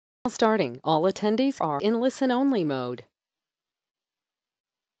Starting, all attendees are in listen-only mode.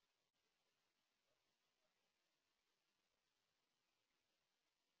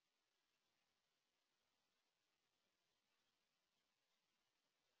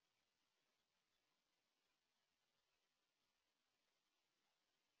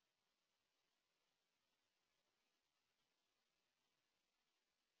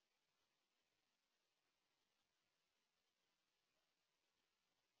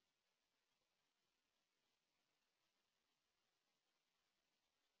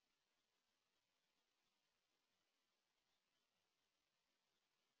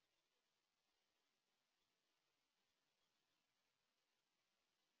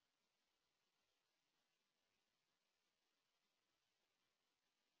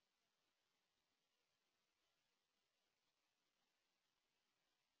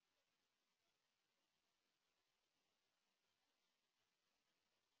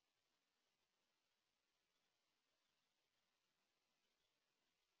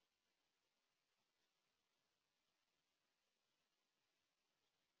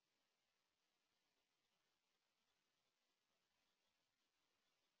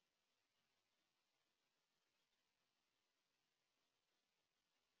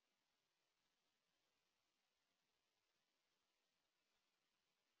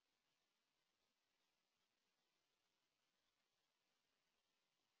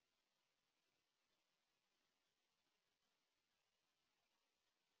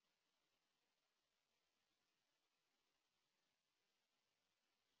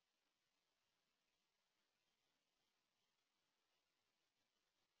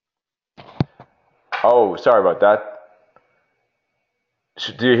 Oh, sorry about that.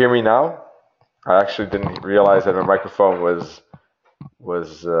 Do you hear me now? I actually didn't realize that my microphone was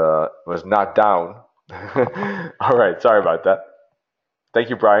not down. All right, sorry about that.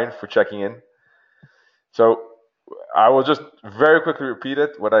 Thank you, Brian, for checking in. So I will just very quickly repeat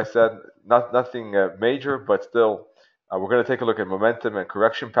it. What I said, nothing major, but still, we're going to take a look at momentum and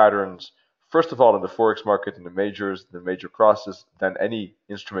correction patterns. First of all, in the forex market, in the majors, the major crosses, then any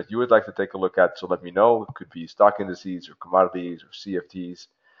instrument you would like to take a look at. So let me know. It could be stock indices or commodities or CFTs.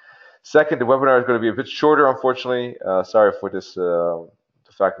 Second, the webinar is going to be a bit shorter, unfortunately. Sorry for this, the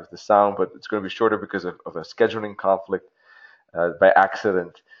fact of the sound, but it's going to be shorter because of a scheduling conflict by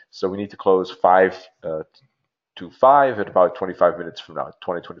accident. So we need to close 5 to 5 at about 25 minutes from now,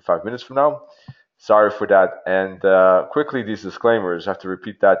 25 minutes from now. Sorry for that. And quickly, these disclaimers, I have to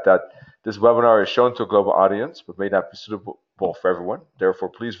repeat that this webinar is shown to a global audience, but may not be suitable for everyone. Therefore,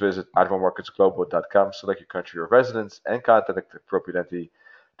 please visit admiralmarketsglobal.com, select your country of residence, and contact the appropriate entity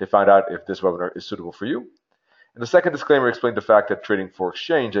to find out if this webinar is suitable for you. And the second disclaimer explains the fact that trading for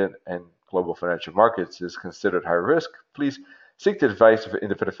exchange and global financial markets is considered high risk. Please seek the advice of an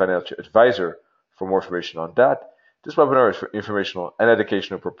independent financial advisor for more information on that. This webinar is for informational and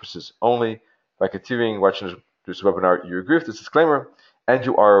educational purposes only. By continuing watching this webinar, you agree with this disclaimer and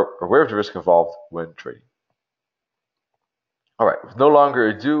you are aware of the risk involved when trading. All right, with no longer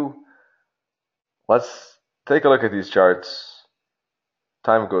ado, let's take a look at these charts.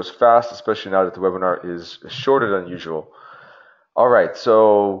 Time goes fast, especially now that the webinar is shorter than usual. All right,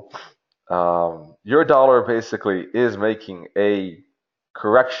 so your dollar basically is making a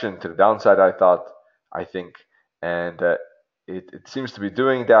correction to the downside, I think, and it seems to be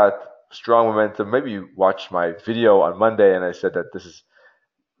doing that. Strong momentum. Maybe you watched my video on Monday and I said that this is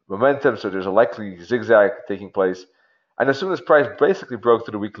momentum, so there's a likely zigzag taking place. And as soon as price basically broke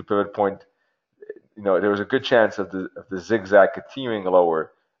through the weekly pivot point, there was a good chance of the zigzag continuing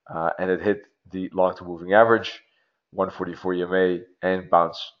lower, and it hit the long-term moving average, 144 EMA, and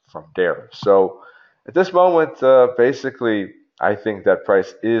bounced from there. So at this moment, basically, I think that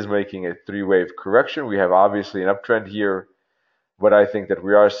price is making a three-wave correction. We have obviously an uptrend here, but I think that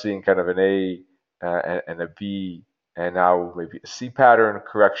we are seeing kind of an A and a B, and now maybe a C pattern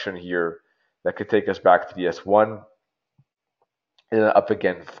correction here that could take us back to the S1 and up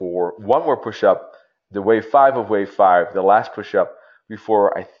again for one more push up, the wave 5 of wave 5, the last push up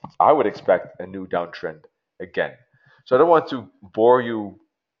before I would expect a new downtrend again. So I don't want to bore you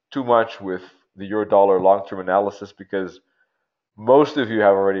too much with the euro dollar long-term analysis because most of you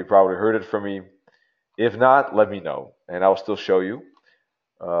have already probably heard it from me. If not, let me know and I'll still show you.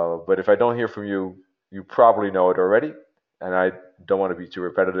 But if I don't hear from you, you probably know it already, and I don't want to be too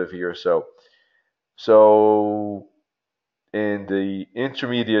repetitive here. So in the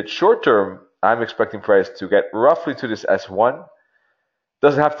intermediate short term, I'm expecting price to get roughly to this S1.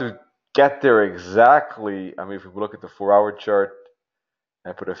 Doesn't have to get there exactly. I mean, if we look at the 4-hour chart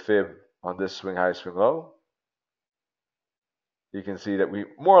and put a fib on this swing high, swing low, you can see that we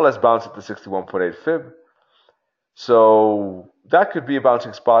more or less bounced at the 61.8 fib. So that could be a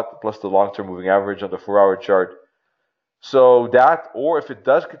bouncing spot plus the long-term moving average on the 4-hour chart. So that, or if it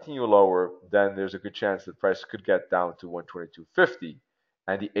does continue lower, then there's a good chance that price could get down to 122.50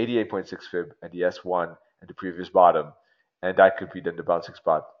 and the 88.6 fib and the S1 and the previous bottom. And that could be then the bouncing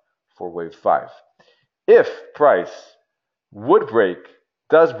spot for wave 5. If price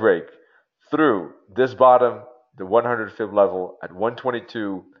does break through this bottom, the 100 fib level at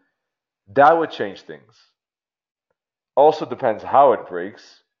 122, that would change things. Also depends how it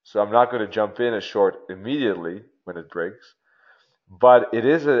breaks. So I'm not going to jump in a short immediately when it breaks, but it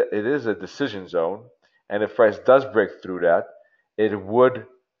is a decision zone, and if price does break through that, it would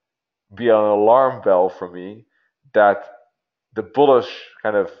be an alarm bell for me that the bullish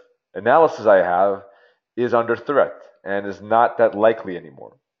kind of analysis I have is under threat and is not that likely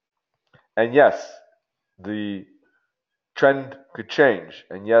anymore. And yes, the trend could change,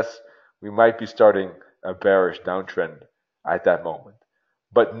 and yes, we might be starting a bearish downtrend at that moment.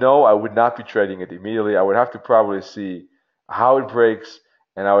 But no, I would not be trading it immediately. I would have to probably see how it breaks,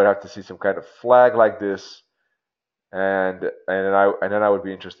 and I would have to see some kind of flag like this, and then I would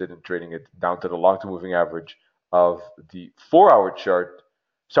be interested in trading it down to the long-term moving average of the 4-hour chart.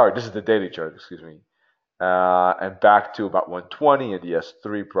 Sorry, this is the daily chart. Excuse me, and back to about 120 and the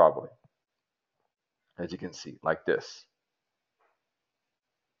S3 probably, as you can see, like this.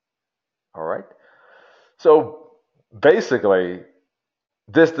 All right. So basically,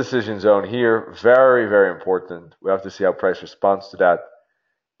 this decision zone here, very, very important. We have to see how price responds to that.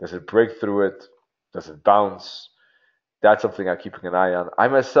 Does it break through it? Does it bounce? That's something I'm keeping an eye on. I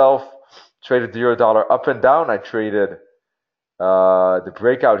myself traded the euro dollar up and down. I traded the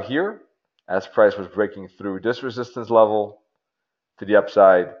breakout here as price was breaking through this resistance level to the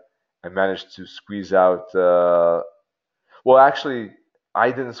upside. I managed to squeeze out. Well, actually,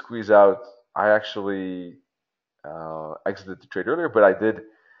 I didn't squeeze out. I actually exited the trade earlier, but I did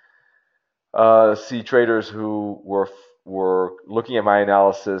see traders who were looking at my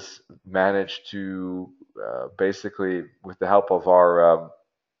analysis managed to basically, with the help of our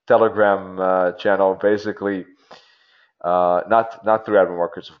Telegram channel, basically not through admin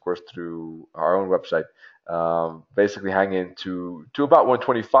markets, of course, through our own website, basically hang into to about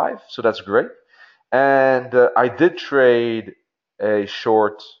 125. So that's great. And I did trade a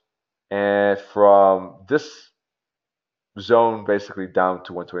short, and from this zone basically down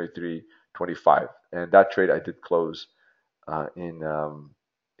to 123.25, and that trade I did close in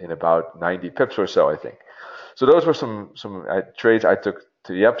about 90 pips or so, I think. So those were some trades I took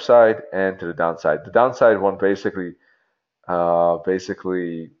to the upside and to the downside. The downside one basically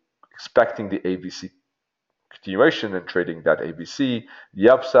expecting the ABC continuation and trading that ABC. The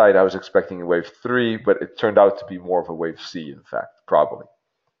upside I was expecting a wave 3, but it turned out to be more of a wave C, in fact, probably.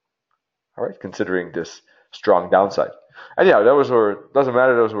 All right, considering this strong downside. And yeah, doesn't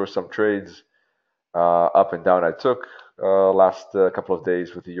matter. Those were some trades up and down I took last couple of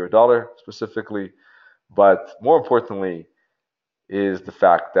days with the euro dollar specifically. But more importantly is the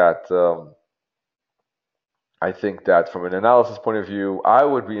fact that I think that from an analysis point of view, I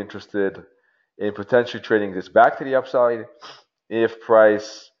would be interested in potentially trading this back to the upside if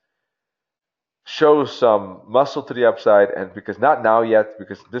price shows some muscle to the upside, and because not now yet,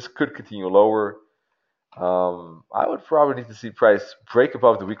 because this could continue lower. I would probably need to see price break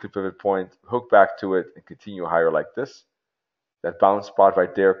above the weekly pivot point, hook back to it, and continue higher like this. That bounce spot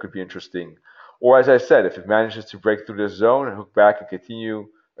right there could be interesting. Or as I said, if it manages to break through this zone and hook back and continue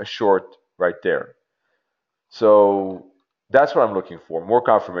a short right there. So that's what I'm looking for, more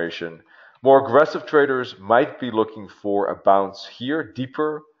confirmation. More aggressive traders might be looking for a bounce here,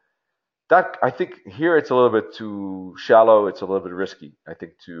 deeper. That I think here it's a little bit too shallow. It's a little bit risky, I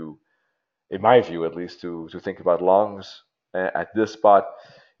think, in my view at least, to think about longs at this spot.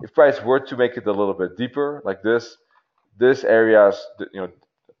 If price were to make it a little bit deeper, like this area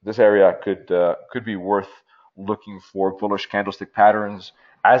could be worth looking for bullish candlestick patterns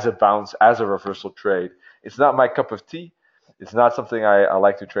as a bounce, as a reversal trade. It's not my cup of tea. It's not something I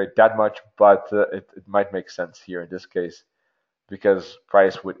like to trade that much, but it might make sense here in this case, because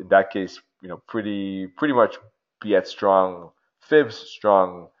price would, in that case, pretty much be at strong fibs,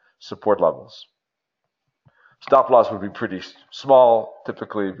 strong support levels. Stop loss would be pretty small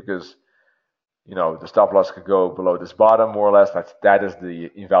typically, because the stop loss could go below this bottom more or less. That is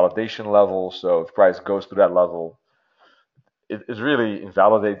the invalidation level. So if price goes to that level, it really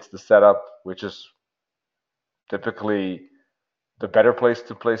invalidates the setup, which is typically the better place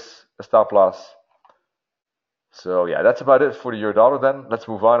to place a stop loss. So yeah, that's about it for the euro dollar then. Let's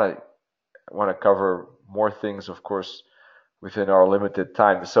move on. I want to cover more things, of course, within our limited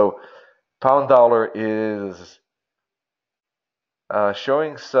time. So pound dollar is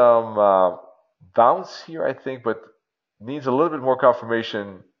showing some bounce here, I think, but needs a little bit more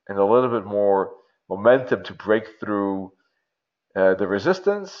confirmation and a little bit more momentum to break through the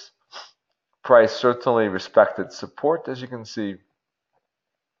resistance. Price certainly respected support, as you can see.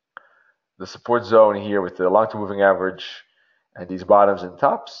 The support zone here with the long-term moving average and these bottoms and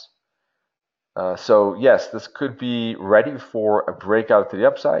tops. So yes, this could be ready for a breakout to the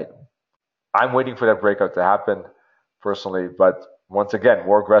upside. I'm waiting for that breakout to happen personally, but once again,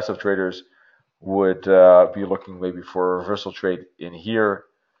 more aggressive traders would be looking maybe for a reversal trade in here.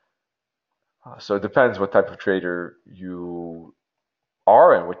 So it depends what type of trader you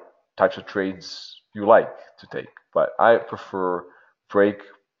are and what types of trades you like to take. But I prefer break,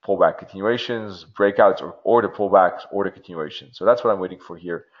 pullback continuations, breakouts, or the pullbacks or the continuations. So that's what I'm waiting for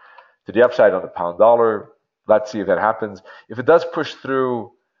here to the upside on the pound dollar. Let's see if that happens. If it does push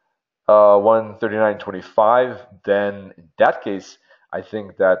through 139.25, then in that case, I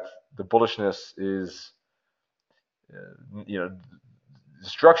think that the bullishness is, the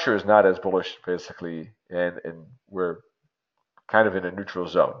structure is not as bullish basically, and we're kind of in a neutral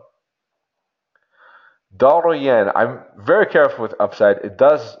zone. Dollar yen, I'm very careful with upside. It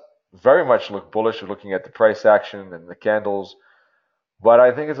does very much look bullish looking at the price action and the candles, but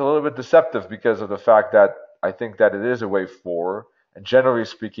I think it's a little bit deceptive because of the fact that I think that it is a wave 4, and generally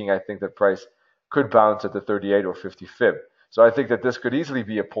speaking, I think that price could bounce at the 38 or 50 fib. So I think that this could easily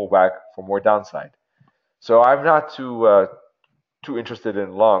be a pullback for more downside. So I'm not too interested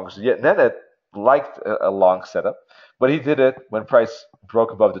in longs. Yet Nenet liked a long setup, but he did it when price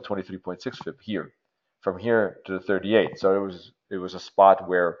broke above the 23.6 fib here, from here to the 38. So it was a spot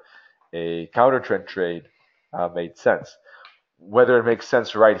where a counter trend trade made sense. Whether it makes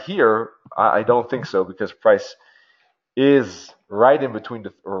sense right here, I don't think so, because price is right in between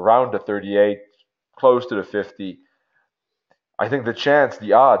around the 38, close to the 50. I think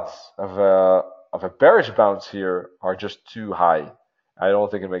the odds of a bearish bounce here are just too high. I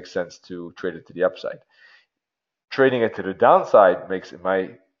don't think it makes sense to trade it to the upside. Trading it to the downside makes, in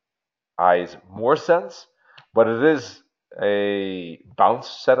my eyes, more sense, but it is a bounce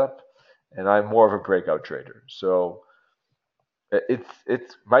setup, and I'm more of a breakout trader. So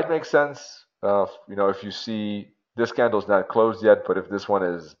it might make sense, if you see this candle's not closed yet, but if this one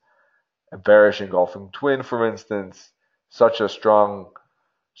is a bearish engulfing twin, for instance, such a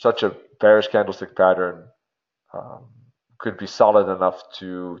bearish candlestick pattern could be solid enough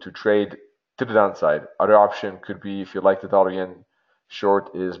to trade to the downside. Other option could be, if you like the dollar yen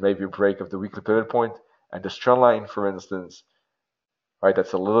short, is maybe a break of the weekly pivot point and this trend line, for instance, right?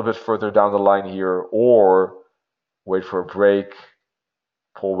 That's a little bit further down the line here, or wait for a break,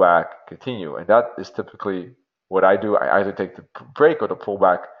 pull back, continue. And that is typically what I do. I either take the break or the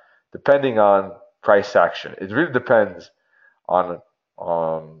pullback, depending on price action. It really depends on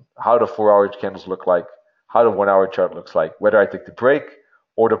how the 4-hour candles look like, how the 1-hour chart looks like, whether I take the break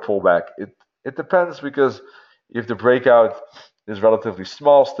or the pullback. It depends, because if the breakout is relatively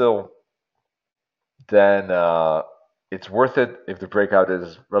small still, then it's worth it. If the breakout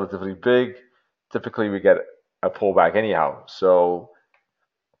is relatively big, typically we get a pullback anyhow. So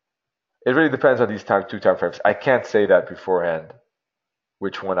it really depends on these two time frames. I can't say that beforehand,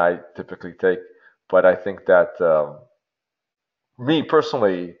 which one I typically take, but I think that me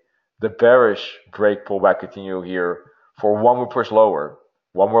personally, the bearish break, pullback, continue here for one more push lower,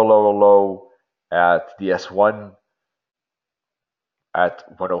 one more lower low at the S1 at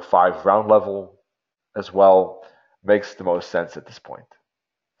 105 round level as well, makes the most sense at this point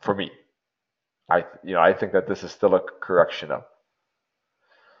for me. I think that this is still a correction up.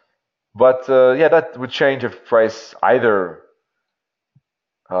 But that would change if price either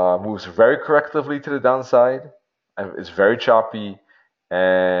moves very correctively to the downside and is very choppy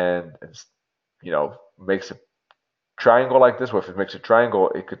and makes a triangle like this. Or if it makes a triangle,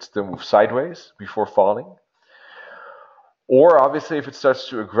 it could still move sideways before falling. Or obviously, if it starts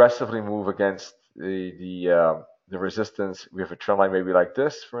to aggressively move against the resistance, we have a trend line maybe like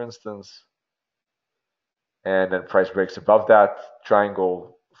this, for instance, and then price breaks above that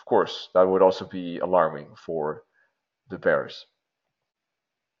triangle. Of course, that would also be alarming for the bears.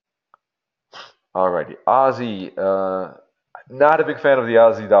 Alrighty, Aussie. Not a big fan of the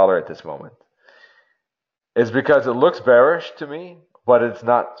Aussie dollar at this moment. It's because it looks bearish to me, but it's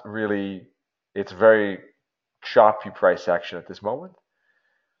not really. It's very choppy price action at this moment.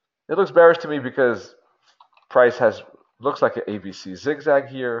 It looks bearish to me because price looks like an ABC zigzag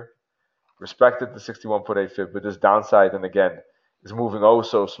here, respected the 61.8 fib, but this downside, and again, is moving oh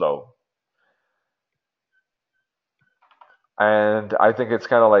so slow. And I think it's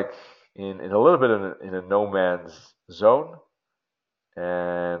kind of like in a little bit in a no man's zone,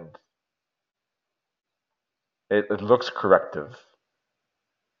 and it looks corrective.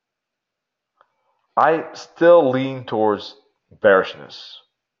 I still lean towards bearishness,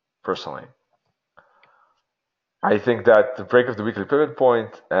 personally. I think that the break of the weekly pivot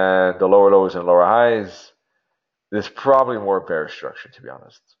point and the lower lows and lower highs is probably more bearish structure, to be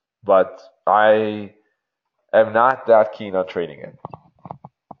honest. But I am not that keen on trading it.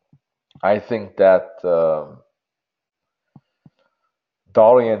 I think that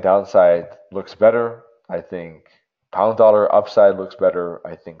dollar yen downside looks better. I think pound dollar upside looks better.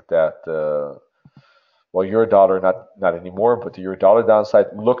 I think that well, euro dollar not anymore, but the euro dollar downside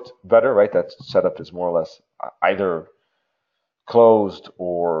looked better, right? That setup is more or less either closed,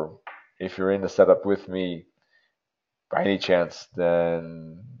 or if you're in the setup with me by any chance,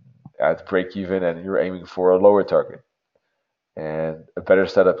 then at break even and you're aiming for a lower target. And a better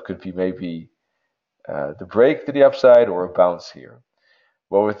setup could be maybe the break to the upside or a bounce here.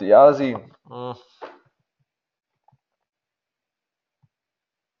 Well, with the Aussie,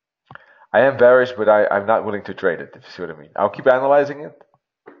 I am bearish, but I'm not willing to trade it, if you see what I mean. I'll keep analyzing it,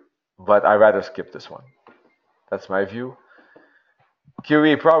 but I'd rather skip this one. That's my view.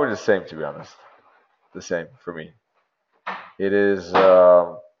 QE probably the same, to be honest. The same for me. It is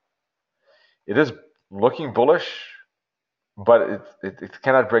looking bullish, but it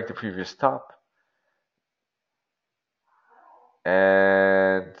cannot break the previous top,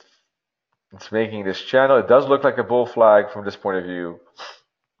 and it's making this channel. It does look like a bull flag from this point of view.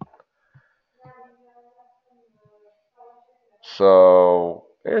 So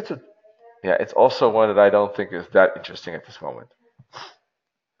it's also one that I don't think is that interesting at this moment.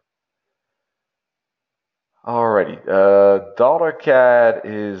 Alrighty, dollar CAD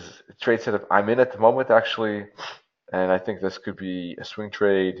is a trade setup I'm in at the moment, actually, and I think this could be a swing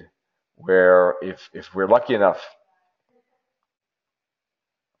trade where if we're lucky enough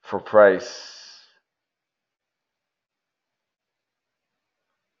for price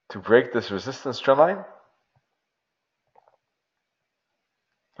to break this resistance trend line,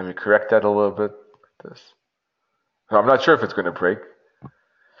 let me correct that a little bit. This, I'm not sure if it's going to break,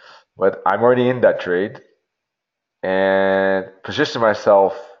 but I'm already in that trade and position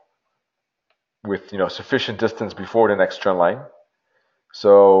myself with sufficient distance before the next trend line,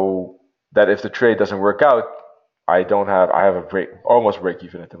 so that if the trade doesn't work out, I have a almost break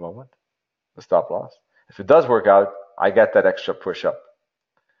even at the moment, the stop loss. If it does work out, I get that extra push up.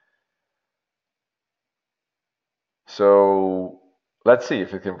 So let's see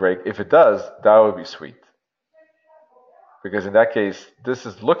if it can break. If it does, that would be sweet. Because in that case, this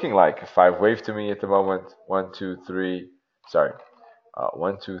is looking like a 5 wave to me at the moment. 1, 2, 3. Sorry,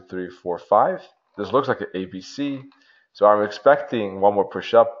 1, 2, 3, 4, 5. This looks like an ABC. So I'm expecting one more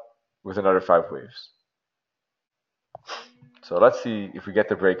push up with another 5 waves. So let's see if we get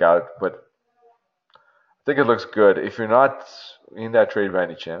the breakout. But I think it looks good. If you're not in that trade by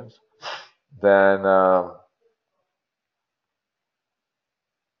any chance, then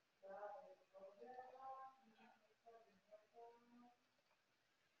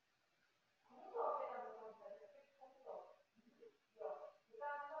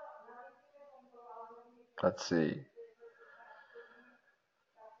let's see.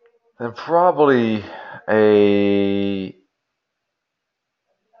 Then probably a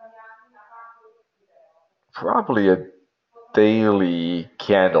daily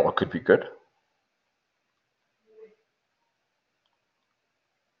candle could be good.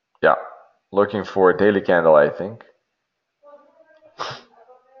 Yeah, looking for a daily candle, I think,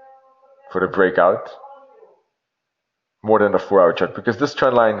 for the breakout, more than a 4 hour chart, because this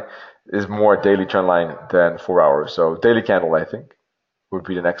trend line is more a daily trend line than 4 hours. So daily candle, I think, would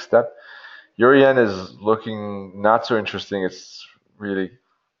be the next step. Euro yen is looking not so interesting. It's really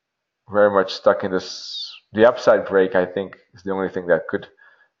very much stuck in this. The upside break, I think, is the only thing that could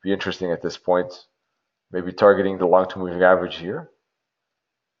be interesting at this point. Maybe targeting the long-term moving average here.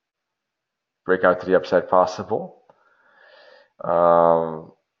 Breakout to the upside possible.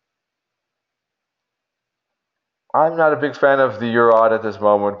 I'm not a big fan of the euro odd at this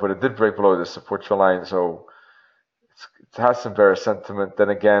moment, but it did break below the support trend line, so it has some bearish sentiment. Then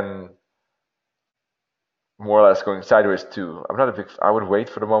again, more or less going sideways too. I'm not a big. I would wait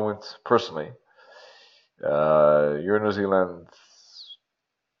for the moment personally. Euro New Zealand,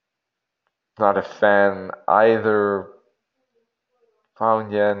 not a fan either.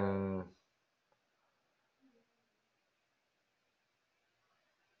 Pound yen.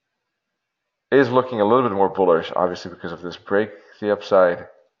 Is looking a little bit more bullish, obviously because of this break to the upside.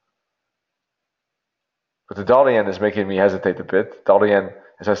 But the dollar yen is making me hesitate a bit. Dollar yen,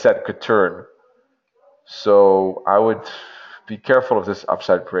 as I said, could turn. So I would be careful of this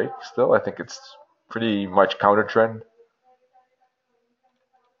upside break still. I think it's pretty much counter trend.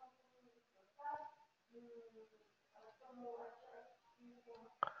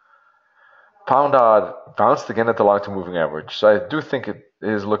 Pound odd bounced again at the long-term moving average. So I do think it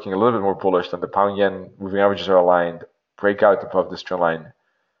is looking a little bit more bullish than the pound yen moving averages are aligned. Breakout above this trend line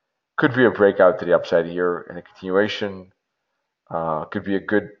could be a breakout to the upside here and a continuation. Could be a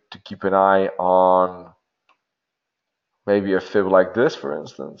good to keep an eye on maybe a fib like this, for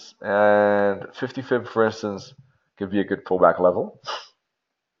instance. And 50 fib, for instance, could be a good pullback level.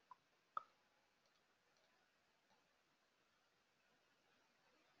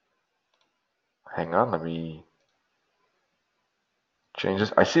 Hang on, let me change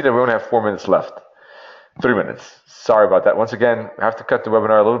this. I see that we only have 4 minutes left. 3 minutes. Sorry about that. Once again, I have to cut the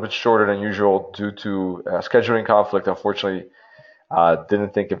webinar a little bit shorter than usual due to scheduling conflict. Unfortunately,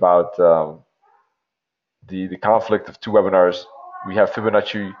 didn't think about the conflict of two webinars. We have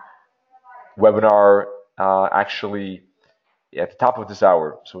Fibonacci webinar actually at the top of this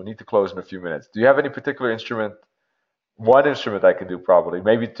hour, so we need to close in a few minutes. Do you have any particular instrument? One instrument I can do probably,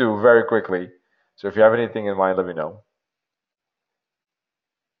 maybe two very quickly. So if you have anything in mind, let me know.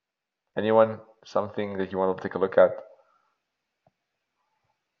 Anyone? Something that you want to take a look at?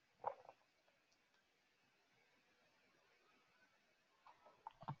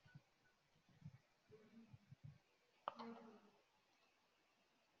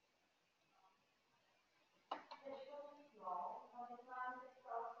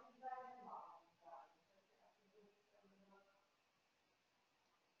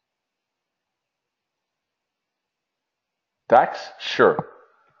 Dax? Sure.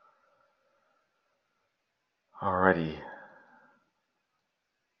 Alrighty.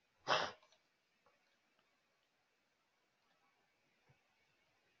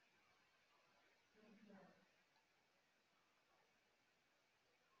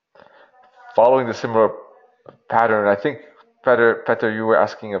 Following the similar pattern, I think, Peter, you were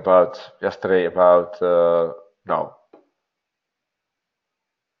asking about yesterday about, no,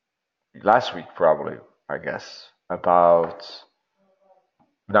 last week probably, I guess, about,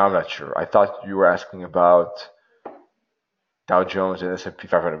 no, I'm not sure. I thought you were asking about Dow Jones and S&P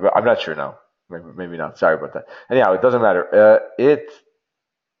 500, but I'm not sure now. Maybe not. Sorry about that. Anyhow, it doesn't matter. It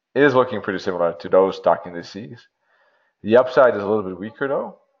is looking pretty similar to those stock indices. The upside is a little bit weaker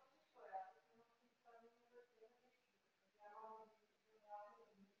though.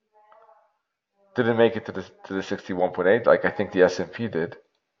 Didn't make it to the 61.8 like I think the S&P did.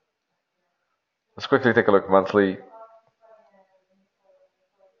 Let's quickly take a look monthly.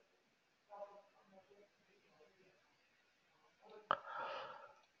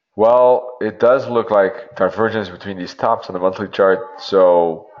 Well, it does look like divergence between these tops on the monthly chart.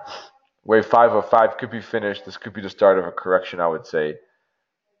 So wave 505 could be finished. This could be the start of a correction, I would say.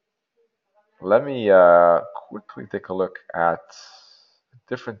 Let me quickly take a look at a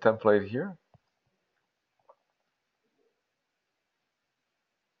different template here.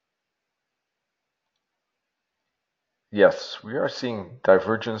 Yes, we are seeing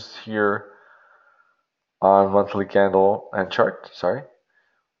divergence here on monthly candle and chart, sorry.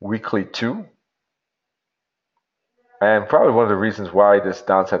 Weekly too. And probably one of the reasons why this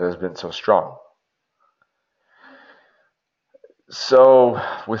downside has been so strong. So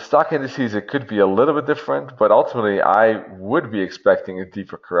with stock indices, it could be a little bit different, but ultimately I would be expecting a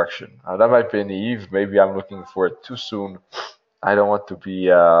deeper correction. That might be naive. Maybe I'm looking for it too soon. I don't want to be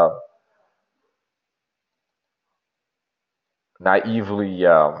naively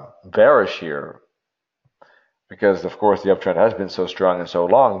bearish here because, of course, the uptrend has been so strong and so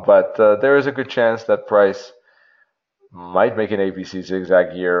long, but there is a good chance that price might make an ABC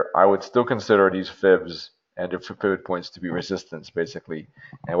zigzag here. I would still consider these fibs and their pivot points to be resistance, basically.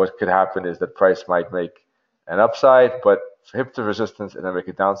 And what could happen is that price might make an upside, but hit the resistance and then make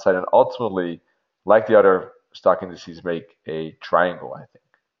a downside, and ultimately, like the other stock indices, make a triangle, I think.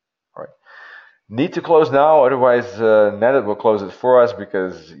 All right. Need to close now, otherwise Ned will close it for us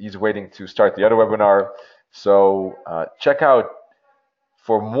because he's waiting to start the other webinar. So check out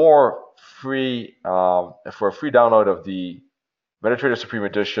for more free for a free download of the MetaTrader Supreme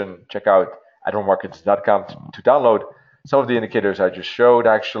Edition. Check out admiralmarkets.com to download some of the indicators I just showed,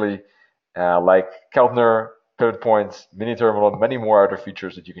 actually, like Keltner, pivot points, mini terminal, many more other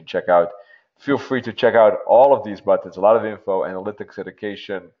features that you can check out. Feel free to check out all of these buttons, a lot of info, analytics,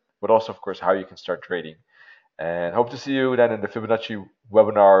 education, but also, of course, how you can start trading. And hope to see you then in the Fibonacci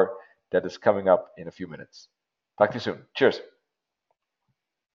webinar that is coming up in a few minutes. Talk to you soon. Cheers.